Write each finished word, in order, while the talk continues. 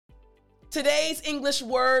Today's English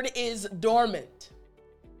word is dormant.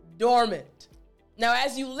 Dormant. Now,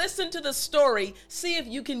 as you listen to the story, see if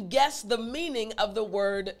you can guess the meaning of the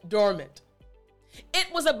word dormant.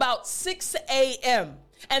 It was about 6 a.m.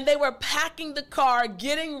 and they were packing the car,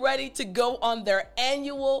 getting ready to go on their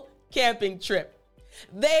annual camping trip.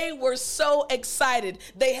 They were so excited.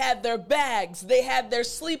 They had their bags, they had their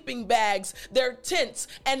sleeping bags, their tents,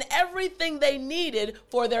 and everything they needed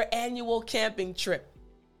for their annual camping trip.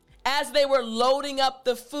 As they were loading up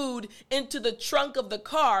the food into the trunk of the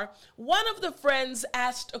car, one of the friends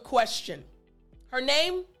asked a question. Her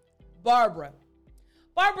name? Barbara.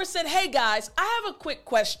 Barbara said, "Hey guys, I have a quick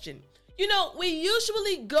question. You know, we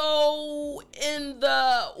usually go in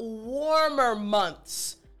the warmer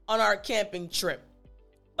months on our camping trip.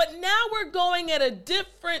 But now we're going at a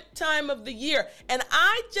different time of the year, and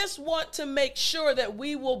I just want to make sure that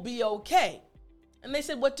we will be okay." And they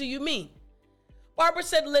said, "What do you mean?" Barbara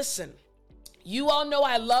said, "Listen, you all know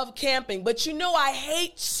I love camping, but you know I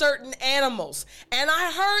hate certain animals. And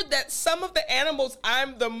I heard that some of the animals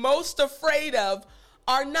I'm the most afraid of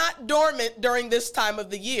are not dormant during this time of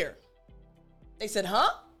the year." They said,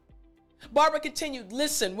 "Huh?" Barbara continued,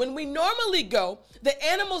 "Listen, when we normally go, the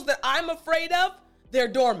animals that I'm afraid of, they're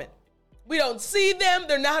dormant. We don't see them.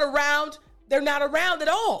 They're not around. They're not around at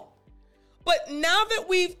all. But now that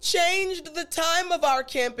we've changed the time of our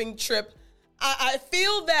camping trip, I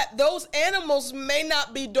feel that those animals may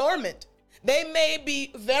not be dormant. They may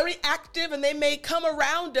be very active and they may come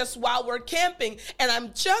around us while we're camping, and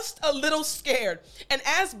I'm just a little scared." And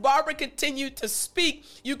as Barbara continued to speak,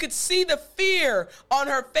 you could see the fear on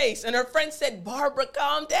her face. And her friend said, "Barbara,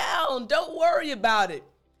 calm down. Don't worry about it.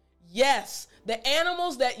 Yes, the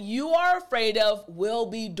animals that you are afraid of will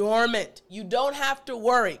be dormant. You don't have to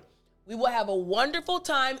worry. We will have a wonderful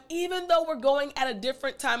time even though we're going at a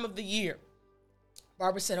different time of the year."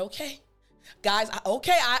 Barbara said, "Okay, guys,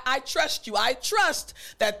 I trust you. I trust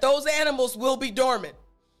that those animals will be dormant."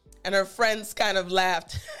 And her friends kind of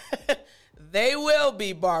laughed. "They will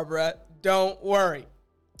be, Barbara. Don't worry."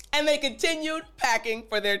 And they continued packing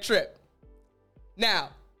for their trip.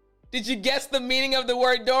 Now, did you guess the meaning of the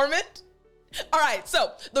word dormant? All right,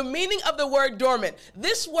 so the meaning of the word dormant.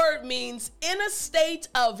 This word means in a state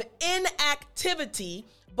of inactivity,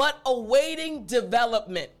 but awaiting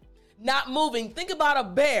development. Not moving. Think about a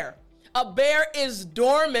bear. A bear is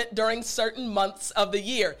dormant during certain months of the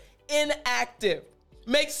year. Inactive.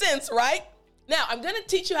 Makes sense, right? Now, I'm going to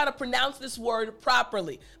teach you how to pronounce this word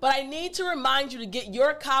properly, but I need to remind you to get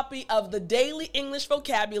your copy of the Daily English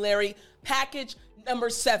Vocabulary Package number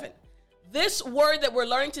 7. This word that we're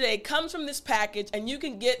learning today comes from this package, and you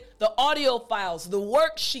can get the audio files, the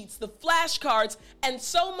worksheets, the flashcards, and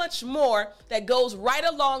so much more that goes right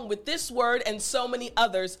along with this word and so many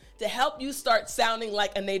others to help you start sounding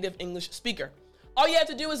like a native English speaker. All you have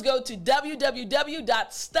to do is go to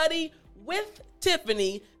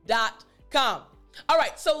www.studywithtiffany.com. All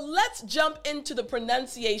right, so let's jump into the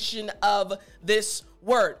pronunciation of this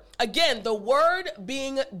word. Again, the word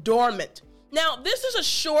being dormant. Now, this is a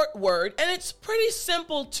short word, and it's pretty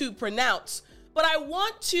simple to pronounce, but I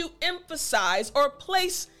want to emphasize or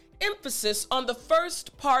place emphasis on the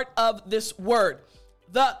first part of this word,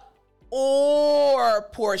 the or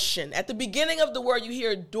portion. At the beginning of the word, you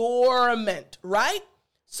hear dormant, right?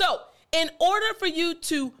 So, in order for you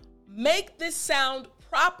to make this sound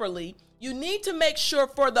properly, you need to make sure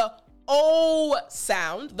for the O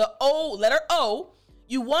sound, the O, letter O,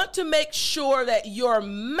 you want to make sure that your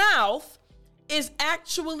mouth is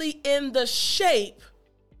actually in the shape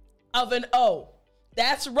of an O.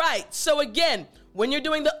 That's right. So again, when you're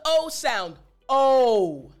doing the O sound,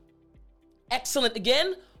 O. Excellent.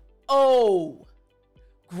 Again, O.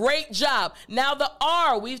 Great job. Now the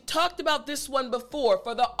R, we've talked about this one before.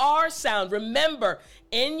 For the R sound, remember,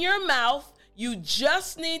 in your mouth, you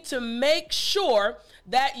just need to make sure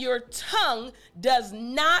that your tongue does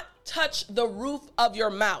not touch the roof of your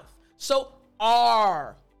mouth. So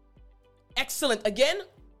R. Excellent. Again,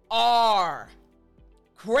 R.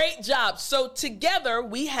 Great job. So together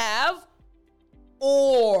we have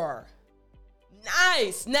or.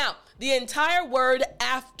 Nice. Now, the entire word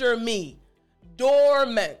after me.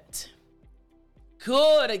 Dormant.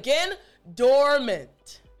 Good. Again,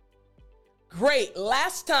 dormant. Great.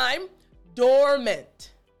 Last time,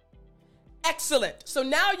 dormant. Excellent. So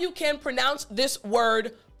now you can pronounce this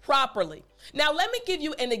word properly. Now, let me give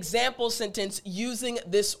you an example sentence using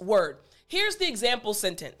this word. Here's the example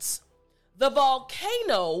sentence. The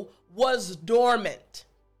volcano was dormant.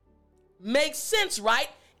 Makes sense, right?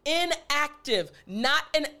 Inactive, not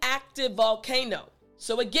an active volcano.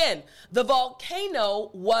 So again, the volcano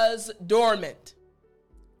was dormant.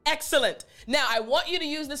 Excellent. Now, I want you to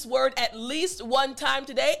use this word at least one time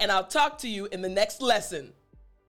today, and I'll talk to you in the next lesson.